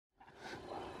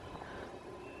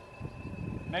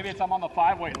Maybe it's I'm on the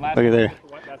 5 weight. Look at there.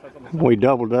 We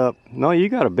doubled up. No, you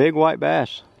got a big white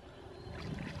bass.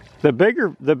 The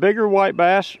bigger white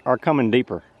bass are coming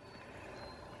deeper.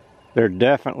 They're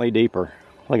definitely deeper.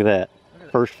 Look at that.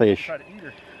 First fish.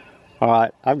 All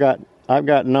right, I've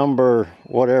got number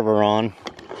whatever on.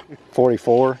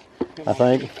 44, I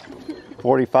think.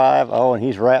 45. Oh, and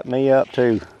he's wrapped me up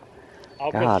too.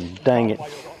 God dang it. I'll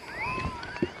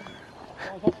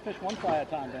fish one fly at a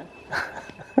time, Ben.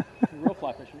 Real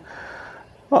fly fishing.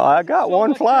 Well, I got so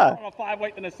one fly. On a 5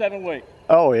 weight than a 7 weight.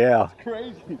 Oh yeah. It's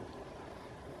crazy.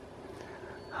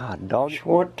 Ah, dog.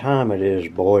 What time it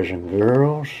is, boys and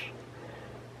girls?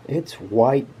 It's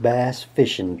white bass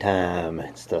fishing time.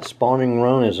 It's the spawning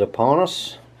run is upon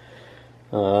us.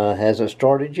 Hasn't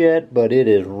started yet, but it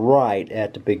is right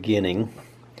at the beginning.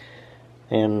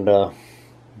 And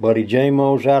Buddy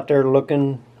J-Mo's out there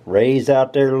looking, Ray's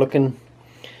out there looking,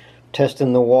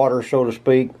 testing the water, so to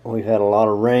speak. We've had a lot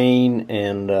of rain,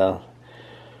 and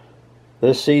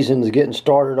this season's getting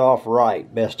started off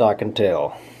right, best I can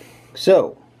tell.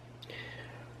 So,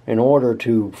 in order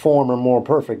to form a more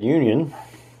perfect union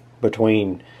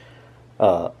between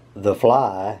the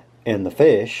fly and the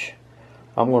fish,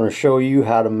 I'm going to show you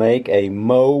how to make a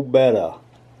Betta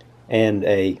and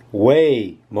a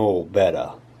way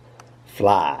Betta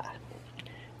fly.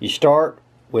 You start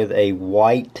with a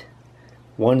white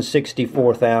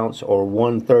 1/64 ounce or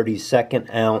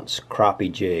 1/32 ounce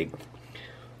crappie jig.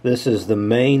 This is the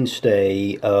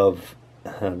mainstay of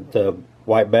the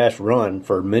white bass run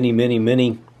for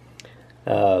many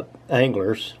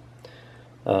anglers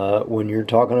when you're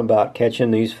talking about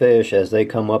catching these fish as they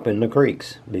come up in the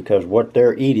creeks, because what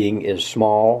they're eating is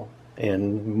small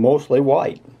and mostly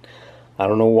white. I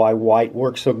don't know why white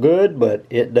works so good, but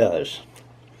it does.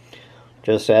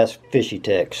 Just ask Fishy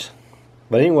Tex.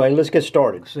 But anyway, let's get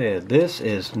started. This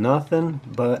is nothing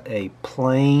but a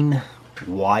plain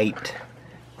white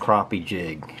crappie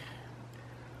jig.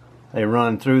 They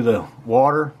run through the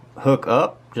water, hook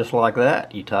up just like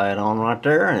that. You tie it on right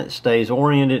there and it stays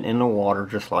oriented in the water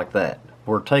just like that.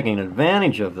 We're taking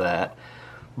advantage of that,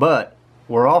 but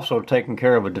we're also taking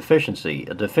care of a deficiency.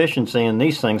 A deficiency, and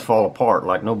these things fall apart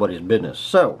like nobody's business.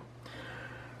 So,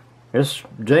 this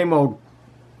J-Mo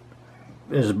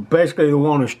is basically the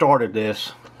one who started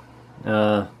this.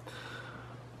 You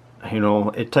know,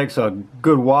 it takes a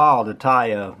good while to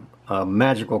tie a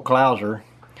magical clouser,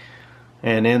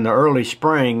 and in the early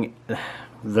spring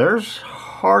there's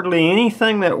hardly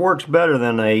anything that works better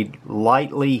than a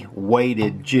lightly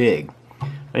weighted jig.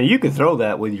 And you can throw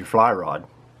that with your fly rod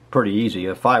pretty easy.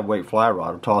 A 5 weight fly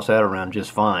rod will toss that around just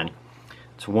fine.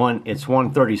 It's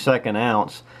 1/32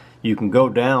 ounce. You can go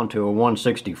down to a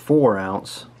 1/64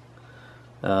 ounce,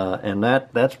 and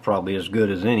that's probably as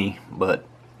good as any. But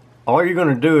all you're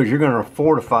going to do is you're going to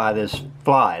fortify this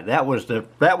fly. That was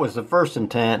the first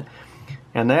intent,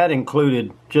 and that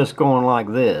included just going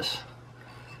like this,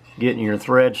 getting your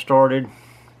thread started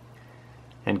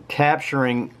and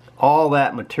capturing all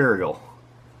that material.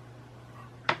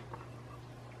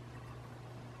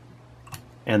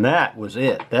 And that was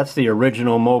it. That's the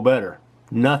original Betta.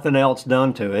 Nothing else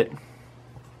done to it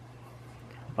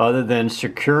other than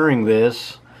securing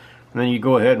this, and then you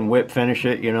go ahead and whip finish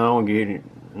it, you know, and get it,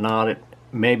 knot it,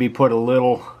 maybe put a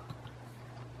little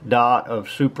dot of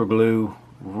super glue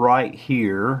right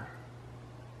here,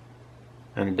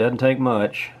 and it doesn't take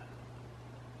much.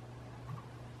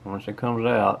 Once it comes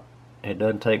out, it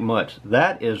doesn't take much.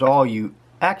 That is all you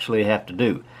actually have to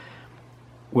do,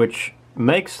 which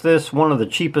makes this one of the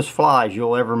cheapest flies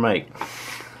you'll ever make.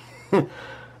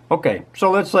 Okay,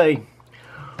 so let's say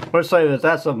that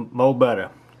that's a Betta.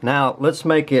 Now let's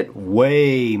make it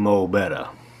way Betta,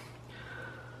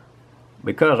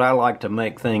 because I like to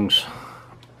make things.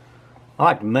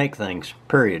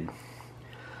 Period.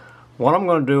 What I'm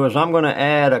going to do is I'm going to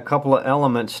add a couple of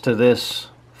elements to this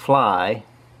fly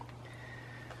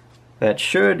that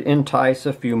should entice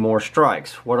a few more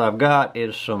strikes. What I've got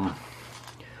is some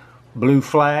blue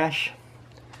flash,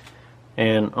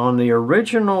 and on the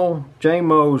original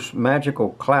J-Mo's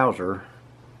magical clouser,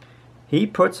 he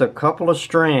puts a couple of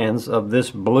strands of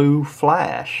this blue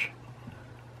flash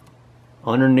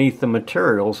underneath the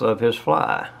materials of his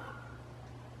fly.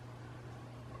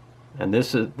 And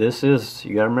this is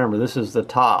you gotta remember, this is the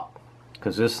top,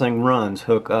 because this thing runs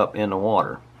hook up in the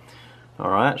water.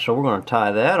 Alright, so we're going to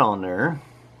tie that on there.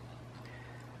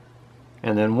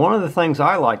 And then one of the things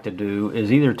I like to do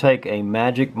is either take a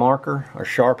magic marker, a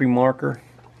Sharpie marker.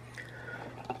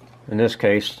 In this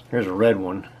case, here's a red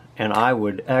one. And I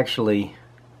would actually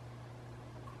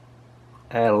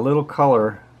add a little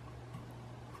color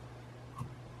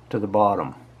to the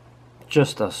bottom.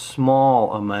 just a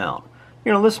small amount.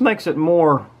 You know, this makes it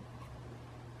more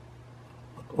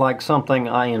like something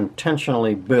I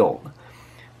intentionally built.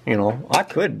 You know, I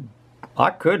could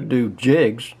do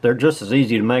jigs. They're just as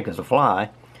easy to make as a fly.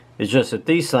 It's just that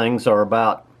these things are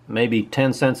about maybe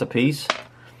 10 cents a piece,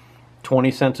 20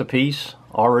 cents a piece,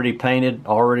 already painted,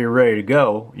 already ready to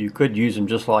go. You could use them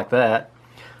just like that.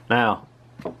 Now,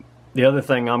 the other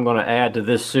thing I'm going to add to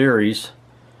this series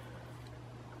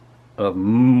of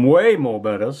way more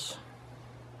Bettas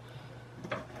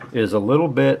is a little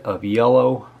bit of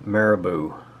yellow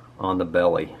marabou on the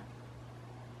belly.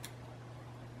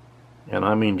 And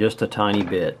I mean just a tiny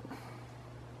bit.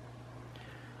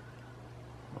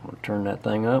 I'm going to turn that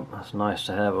thing up. It's nice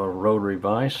to have a rotary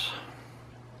vise.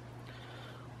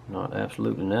 Not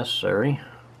absolutely necessary.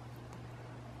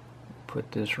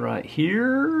 Put this right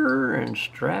here and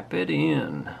strap it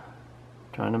in.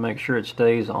 Trying to make sure it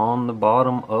stays on the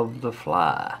bottom of the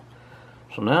fly.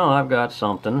 So now I've got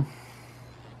something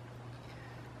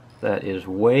that is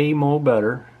way more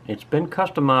better. It's been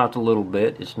customized a little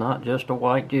bit. It's not just a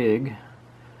white jig.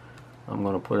 I'm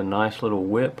going to put a nice little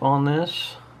whip on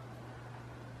this.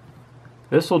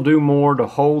 This will do more to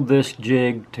hold this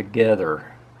jig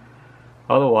together.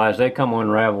 Otherwise, they come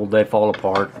unraveled, they fall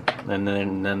apart, and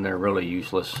then they're really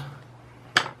useless.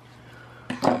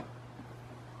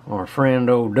 Our friend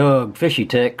old Doug,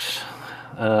 FishTales,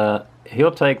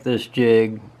 he'll take this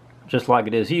jig just like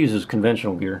it is. He uses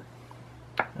conventional gear.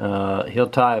 He'll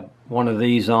tie one of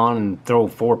these on and throw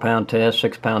 4-pound test,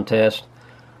 6-pound test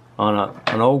on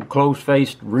an old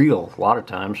closed-faced reel a lot of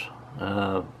times.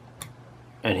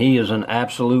 And he is an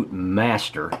absolute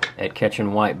master at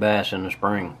catching white bass in the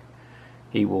spring.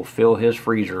 He will fill his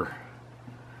freezer.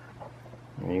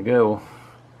 There you go.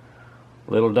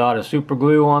 Little dot of super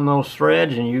glue on those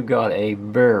threads and you got a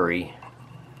very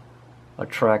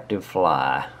attractive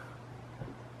fly.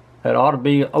 That ought to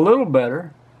be a little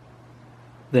better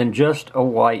than just a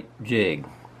white jig.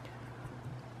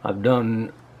 I've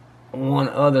done one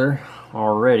other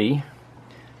already.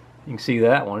 You can see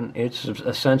that one. It's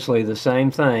essentially the same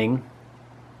thing,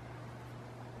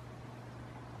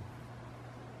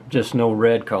 just no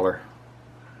red color.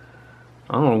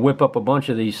 I'm going to whip up a bunch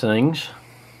of these things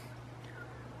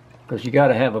because you got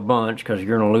to have a bunch because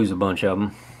you're going to lose a bunch of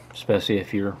them, especially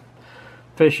if you're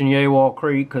fishing Yaywall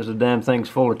Creek because the damn thing's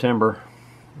full of timber,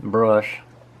 brush,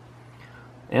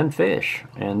 and fish.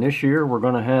 And this year we're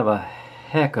going to have a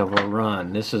heck of a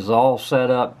run. This is all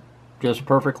set up just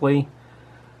perfectly.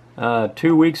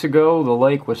 2 weeks ago the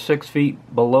lake was 6 feet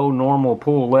below normal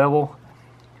pool level.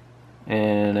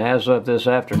 And as of this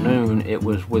afternoon, it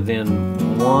was within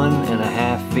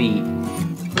 1.5 feet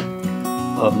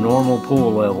of normal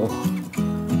pool level,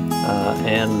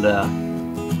 and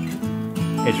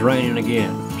it's raining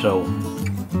again, so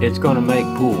it's going to make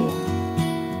pool.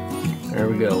 There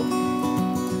we go.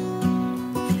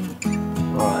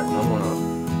 Alright, I'm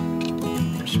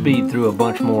going to speed through a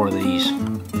bunch more of these.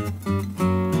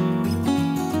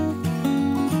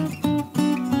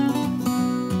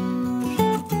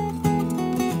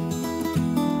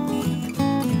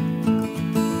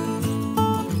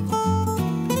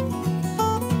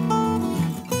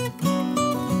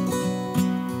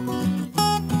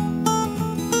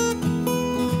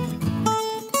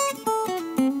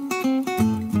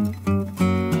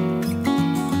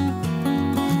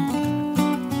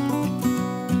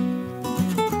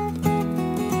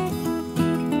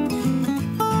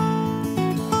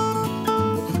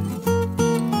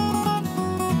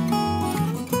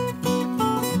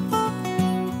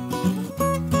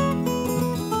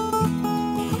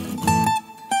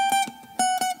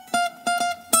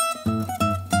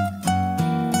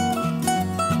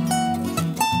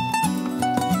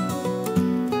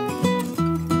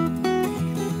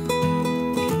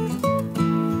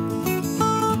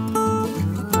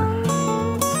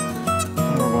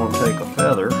 Take a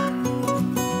feather, strip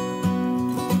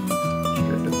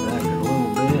it back a little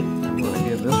bit. I'm going to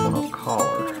give this one a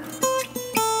collar.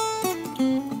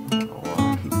 Oh,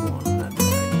 I'll keep one that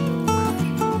back.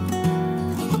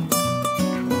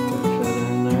 Drop that feather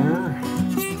in there.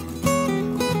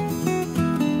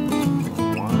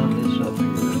 Wind this up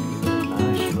here. Give it a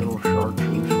nice little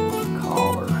chartreuse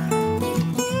collar.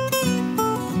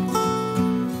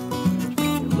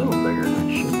 It's a little bigger than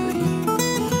it should be.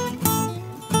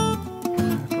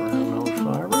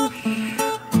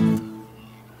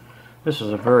 This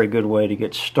is a very good way to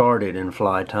get started in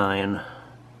fly tying.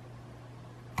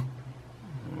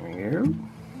 There you go.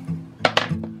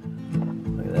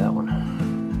 Look at that one.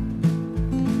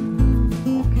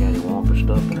 All cattywampus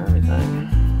stuff and everything.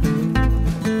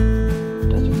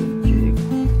 That's a good jig.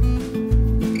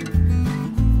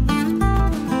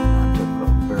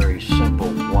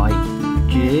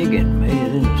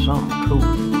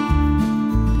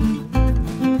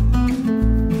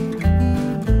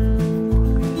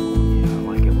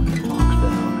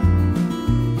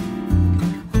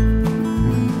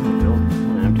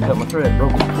 thread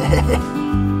broken.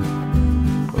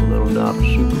 Put a little dot of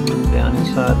super glue down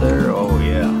inside there. Oh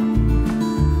yeah.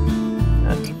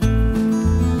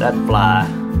 That fly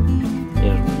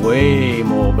is way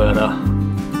more better.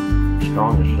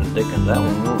 Strongest as Dickens. That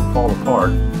one won't fall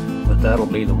apart, but that'll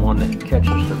be the one that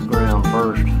catches the ground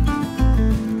first.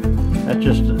 That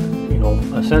just, you know,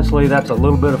 essentially that's a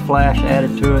little bit of flash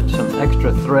added to it, some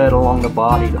extra thread along the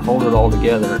body to hold it all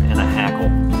together, and a hackle.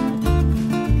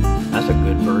 That's a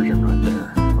good version right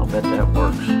there. I'll bet that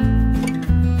works.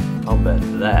 I'll bet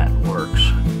that works.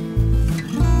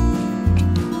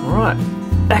 Alright,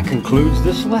 that concludes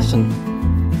this lesson.